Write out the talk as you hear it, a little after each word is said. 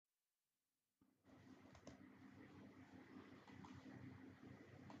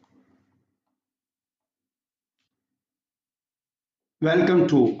Welcome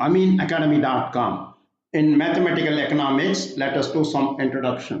to aminacademy.com. In mathematical economics, let us do some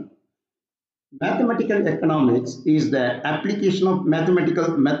introduction. Mathematical economics is the application of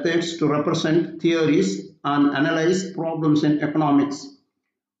mathematical methods to represent theories and analyze problems in economics.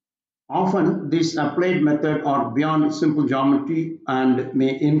 Often, these applied methods are beyond simple geometry and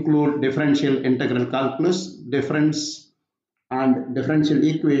may include differential integral calculus, difference and differential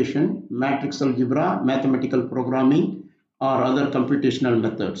equation, matrix algebra, mathematical programming, or other computational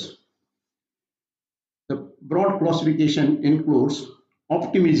methods. The broad classification includes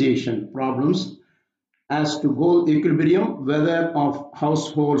optimization problems as to goal equilibrium, whether of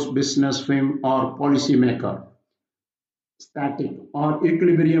households, business, firm, or policymaker. Static or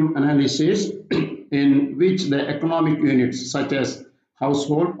equilibrium analysis in which the economic units such as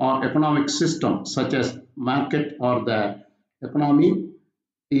household or economic system such as market or the economy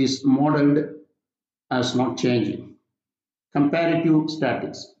is modeled as not changing. Comparative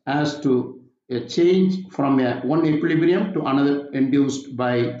statics as to a change from one equilibrium to another induced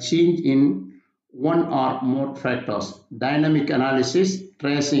by change in one or more factors. Dynamic analysis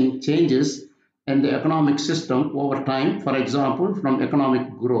tracing changes in the economic system over time, for example, from economic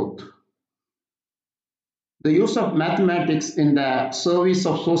growth. The use of mathematics in the service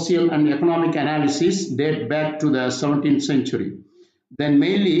of social and economic analysis date back to the 17th century. Then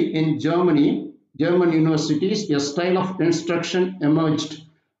mainly in German universities, a style of instruction emerged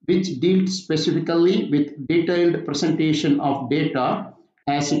which dealt specifically with detailed presentation of data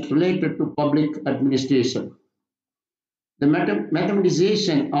as it related to public administration. The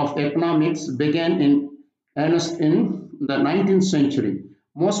mathematization of economics began in earnest in the 19th century.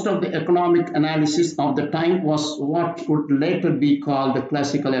 Most of the economic analysis of the time was what would later be called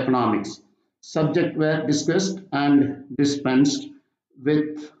classical economics. Subjects were discussed and dispensed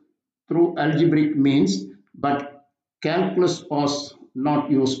with through algebraic means, but calculus was not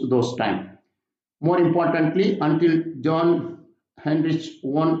used those time. More importantly, until John Heinrich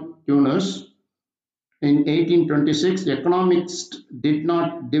von Neuss in 1826, economists did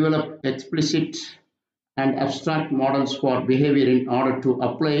not develop explicit and abstract models for behavior in order to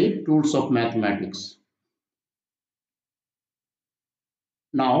apply tools of mathematics.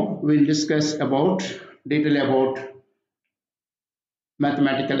 Now we'll discuss about detail about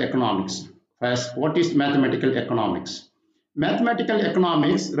mathematical economics. First, what is mathematical economics? Mathematical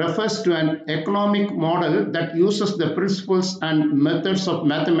economics refers to an economic model that uses the principles and methods of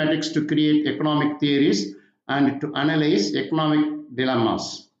mathematics to create economic theories and to analyze economic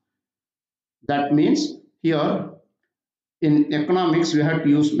dilemmas. That means here in economics we have to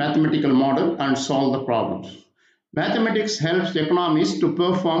use mathematical model and solve the problems. Mathematics helps economists to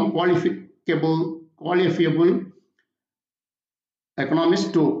perform qualifiable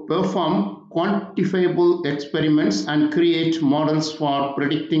economists to perform quantifiable experiments and create models for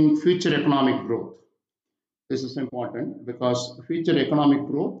predicting future economic growth. This is important because future economic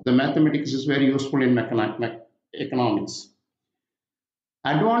growth, the mathematics is very useful in economics.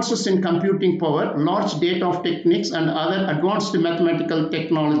 Advances in computing power, large data of techniques, and other advanced mathematical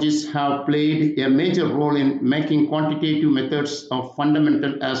technologies have played a major role in making quantitative methods of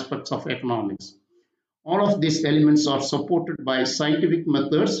fundamental aspects of economics. All of these elements are supported by scientific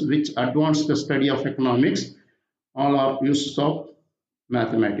methods which advance the study of economics. All are uses of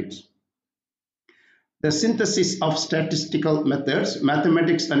mathematics. The synthesis of statistical methods,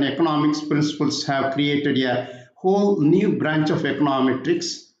 mathematics and economics principles have created a whole new branch of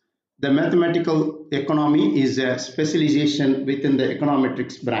econometrics. The mathematical economy is a specialization within the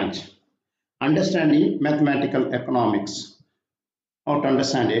econometrics branch. Understanding mathematical economics. How to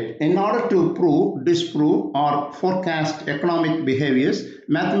understand it? In order to prove, disprove, or forecast economic behaviors,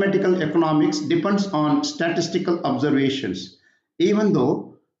 mathematical economics depends on statistical observations. Even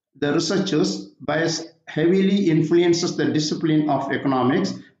though the researchers' bias heavily influences the discipline of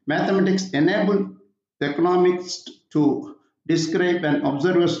economics, mathematics enable the economists to describe an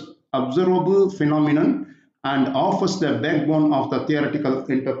observable phenomenon and offers the backbone of the theoretical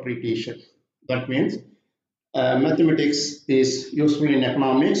interpretation. That means mathematics is useful in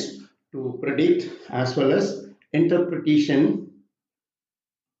economics to predict as well as interpretation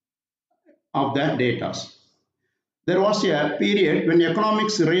of the data. There was a period when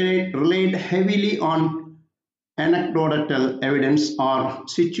economics relied heavily on anecdotal evidence or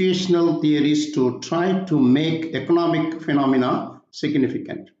situational theories to try to make economic phenomena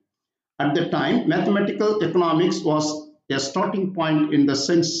significant. At the time, mathematical economics was a starting point in the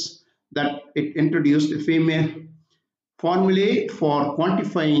sense that it introduced formulae for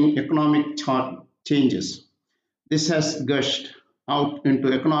quantifying economic changes. This has gushed out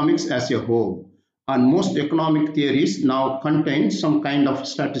into economics as a whole. and most economic theories now contain some kind of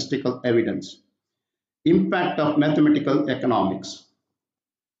statistical evidence. Impact of mathematical economics.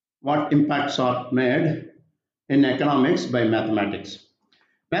 What impacts are made in economics by mathematics?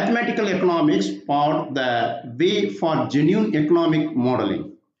 Mathematical economics paved the way for genuine economic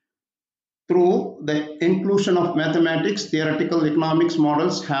modeling. Through the inclusion of mathematics, theoretical economics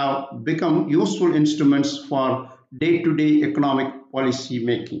models have become useful instruments for day-to-day economic policy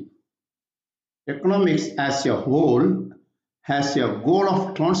making. Economics as a whole has a goal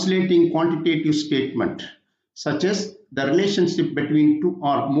of translating quantitative statement, such as the relationship between two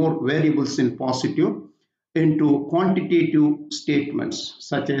or more variables in positive, into quantitative statements,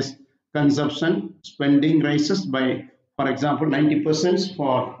 such as consumption spending rises by, for example, 90%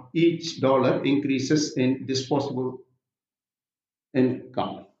 for each dollar increases in disposable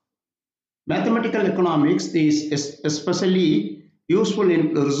income. Mathematical economics is especially useful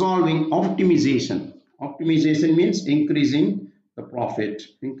in resolving optimization. Optimization means increasing the profit,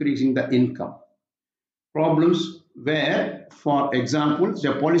 increasing the income. Problems where, for example,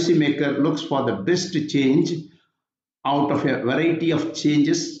 the policymaker looks for the best change out of a variety of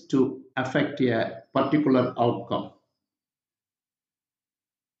changes to affect a particular outcome.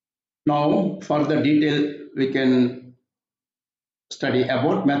 Now, further detail we can study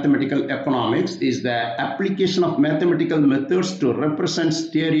about mathematical economics is the application of mathematical methods to represent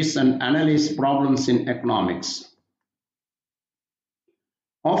theories and analyze problems in economics.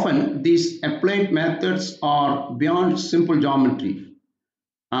 Often, these applied methods are beyond simple geometry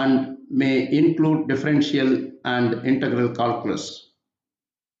and may include differential and integral calculus.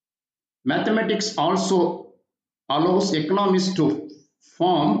 Mathematics also allows economists to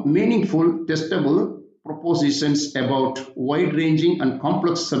form meaningful, testable propositions about wide-ranging and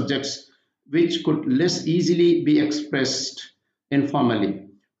complex subjects which could less easily be expressed informally.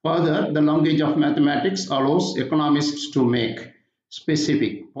 Further, the language of mathematics allows economists to make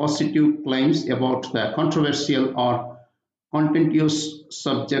specific, positive claims about the controversial or contentious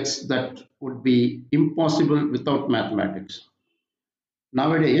subjects that would be impossible without mathematics.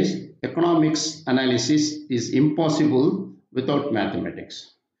 Nowadays, economics analysis is impossible without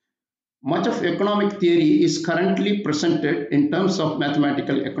mathematics. Much of economic theory is currently presented in terms of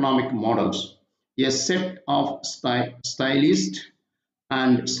mathematical economic models, a set of stylized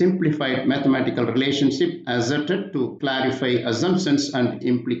and simplified mathematical relationship asserted to clarify assumptions and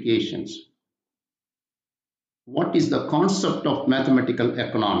implications. What is the concept of mathematical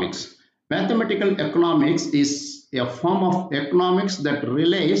economics? Mathematical economics is a form of economics that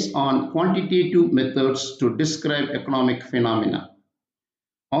relies on quantitative methods to describe economic phenomena.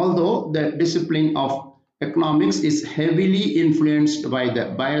 Although the discipline of economics is heavily influenced by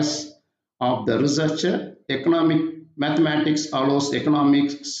the bias of the researcher, economic mathematics allows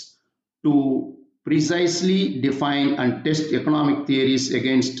economics to precisely define and test economic theories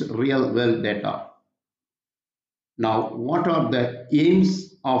against real-world data. Now, what are the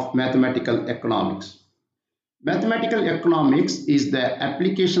aims of mathematical economics? Mathematical economics is the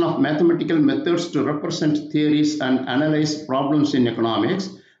application of mathematical methods to represent theories and analyze problems in economics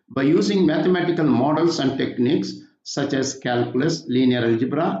by using mathematical models and techniques such as calculus, linear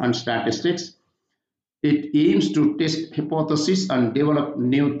algebra, and statistics. It aims to test hypotheses and develop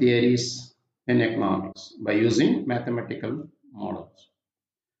new theories in economics by using mathematical models.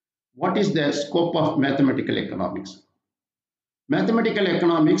 What is the scope of mathematical economics? Mathematical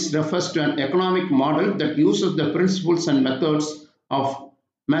economics refers to an economic model that uses the principles and methods of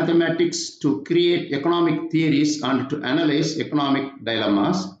mathematics to create economic theories and to analyze economic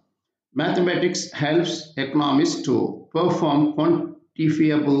dilemmas. Mathematics helps economists to perform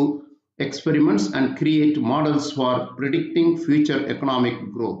quantifiable experiments and create models for predicting future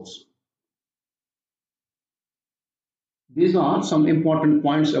economic growth. These are some important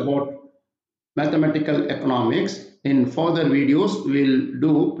points about mathematical economics. In further videos, we'll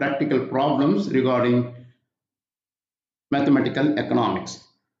do practical problems regarding mathematical economics.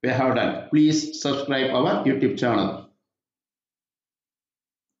 We have done. Please subscribe our YouTube channel.